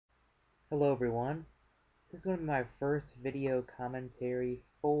Hello everyone, this is going to be my first video commentary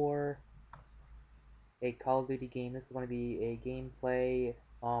for a Call of Duty game. This is going to be a gameplay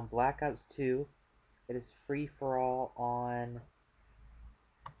on Black Ops 2. It is free for all on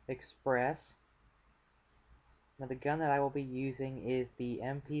Express. Now the gun that I will be using is the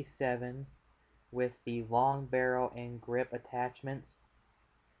MP7 with the long barrel and grip attachments.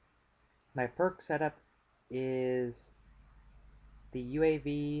 My perk setup is the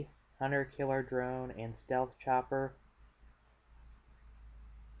UAV, Hunter Killer Drone, and Stealth Chopper.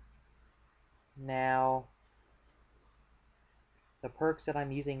 Now the perks that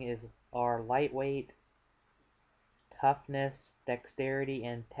I'm using are lightweight, toughness, dexterity,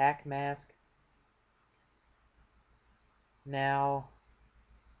 and tac mask. Now,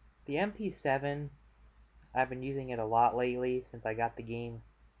 the MP7, I've been using it a lot lately since I got the game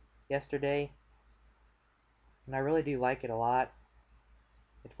yesterday, and I really do like it a lot.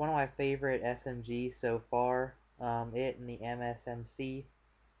 It's one of my favorite SMGs so far. It and the MSMC.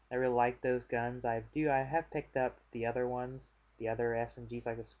 I really like those guns. I have picked up the other ones, the other SMGs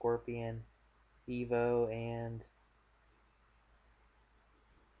like the Scorpion, Evo, and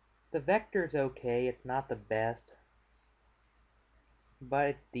the Vector's okay. It's not the best, but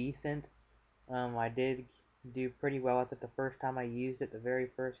it's decent. I did do pretty well with it the first time I used it. The very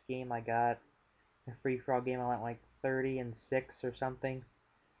first game I got, a free-for-all game, I went like 30 and 6 or something,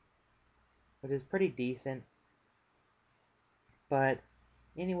 which is pretty decent. But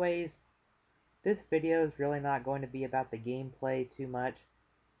anyways, this video is really not going to be about the gameplay too much,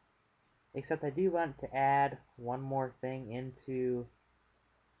 except I do want to add one more thing into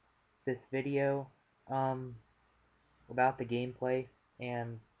this video about the gameplay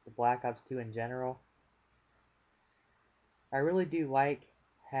and the Black Ops 2 in general. I really do like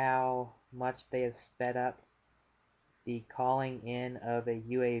how much they have sped up the calling in of a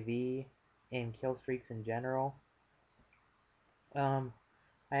UAV and kill streaks in general. I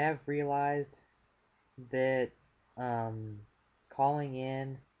have realized that calling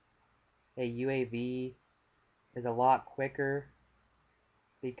in a UAV is a lot quicker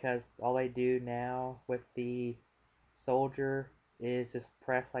because all I do now with the soldier is just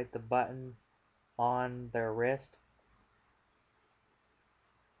press like the button on their wrist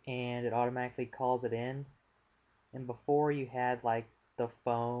and it automatically calls it in. And before you had like the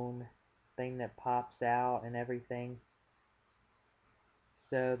phone thing that pops out and everything.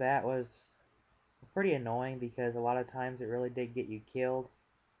 So that was pretty annoying because a lot of times it really did get you killed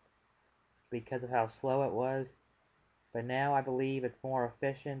because of how slow it was. But now I believe it's more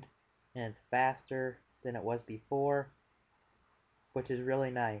efficient and it's faster than it was before, which is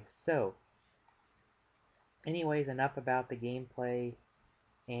really nice. So, anyways, enough about the gameplay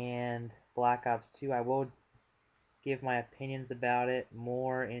and Black Ops 2. I will give my opinions about it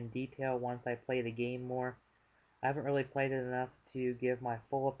more in detail once I play the game more. I haven't really played it enough to give my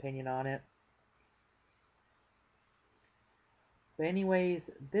full opinion on it. But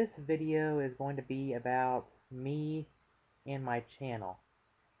anyways, this video is going to be about me and my channel.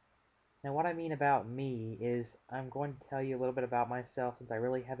 Now what I mean about me is I'm going to tell you a little bit about myself since I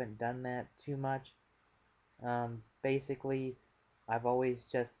really haven't done that too much. Basically, I've always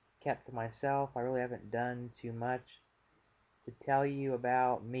just kept to myself. I really haven't done too much to tell you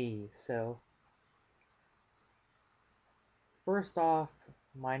about me. So, first off,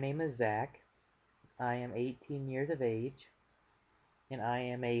 my name is Zach. I am 18 years of age, and I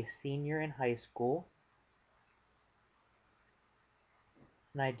am a senior in high school.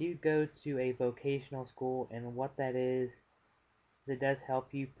 And I do go to a vocational school, and what that is it does help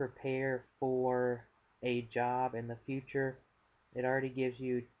you prepare for a job in the future. It already gives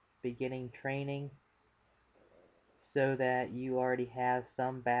you beginning training so that you already have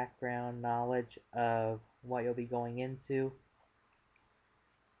some background knowledge of what you'll be going into.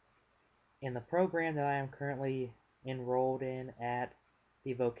 In the program that I am currently enrolled in at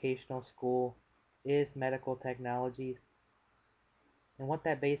the vocational school is medical technologies. And what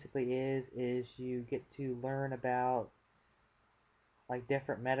that basically is you get to learn about like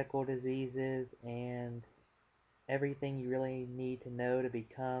different medical diseases and everything you really need to know to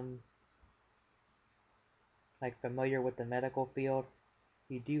become like familiar with the medical field.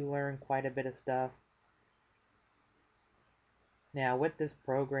 You do learn quite a bit of stuff. Now with this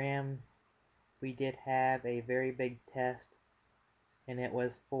program, we did have a very big test, and it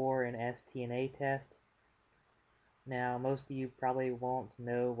was for an STNA test. Now most of you probably won't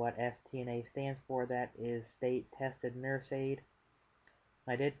know what STNA stands for. That is State Tested Nurse Aide.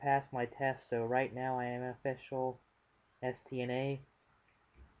 I did pass my test, so right now I am official STNA.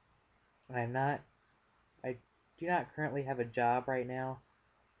 I do not currently have a job right now.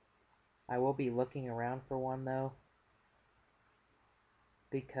 I will be looking around for one though,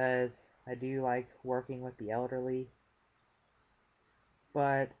 because I do like working with the elderly.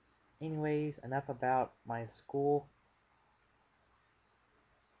 But anyways, enough about my school.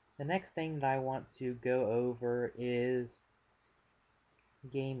 The next thing that I want to go over is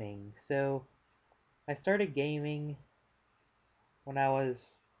gaming. So I started gaming when I was,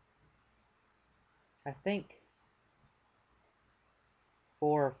 I think,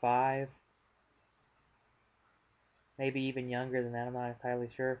 4 or 5, maybe even younger than that, I'm not entirely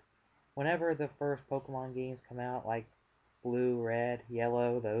sure. Whenever the first Pokemon games come out, like Blue, Red,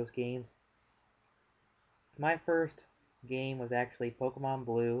 Yellow, those games, my first game was actually Pokemon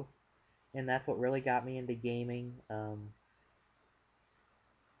Blue, and that's what really got me into gaming.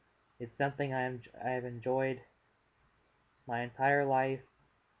 It's something I've enjoyed my entire life.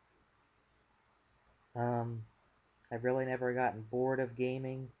 Um, I've really never gotten bored of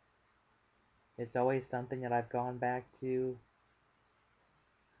gaming. It's always something that I've gone back to.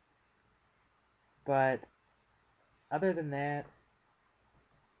 But other than that,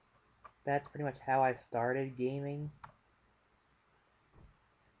 that's pretty much how I started gaming.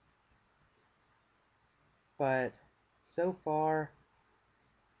 But so far,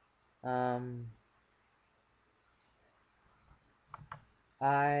 um,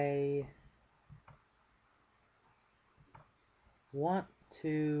 I want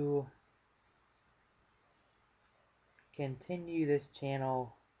to continue this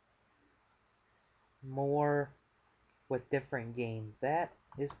channel more with different games. That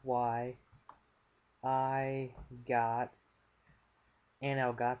is why I got an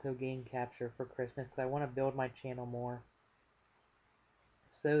Elgato Game Capture for Christmas, because I want to build my channel more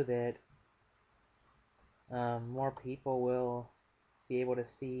so that more people will be able to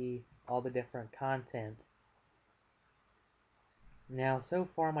see all the different content. Now, so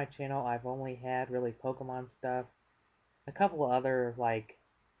far on my channel, I've only had really Pokemon stuff, a couple of other, like,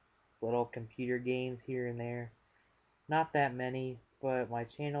 little computer games here and there. Not that many, but my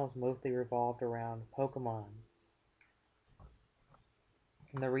channel is mostly revolved around Pokemon.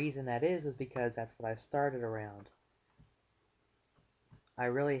 And the reason that is because that's what I started around. I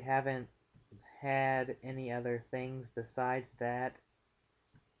really haven't had any other things besides that.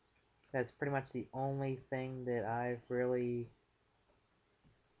 That's pretty much the only thing that I've really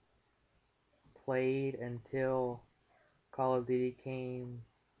played until Call of Duty came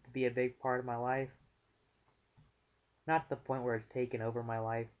to be a big part of my life. Not to the point where it's taken over my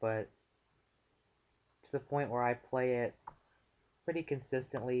life, but to the point where I play it pretty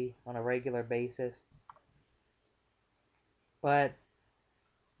consistently on a regular basis. But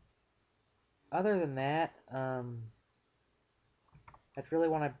other than that, that's really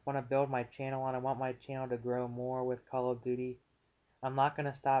what I want to build my channel on. I want my channel to grow more with Call of Duty. I'm not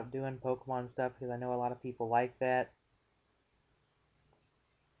going to stop doing Pokemon stuff because I know a lot of people like that.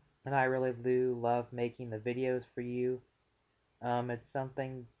 And I really do love making the videos for you. It's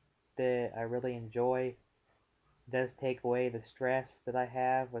something that I really enjoy. It does take away the stress that I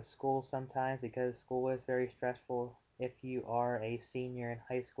have with school sometimes, because school is very stressful if you are a senior in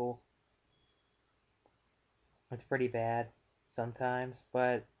high school. It's pretty bad sometimes,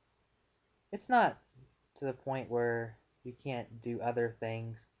 but it's not to the point where you can't do other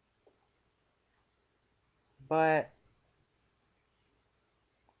things. But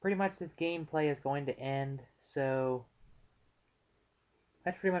pretty much this gameplay is going to end, so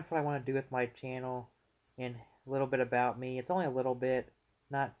that's pretty much what I want to do with my channel and a little bit about me. It's only a little bit,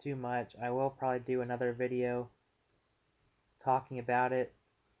 not too much. I will probably do another video talking about it,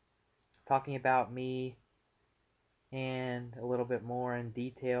 talking about me and a little bit more in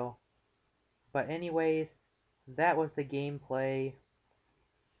detail. But anyways, that was the gameplay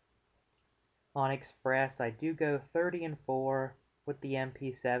on Express. I do go 30-4 with the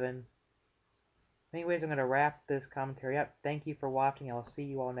MP7. Anyways, I'm going to wrap this commentary up. Thank you for watching. I'll see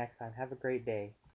you all next time. Have a great day.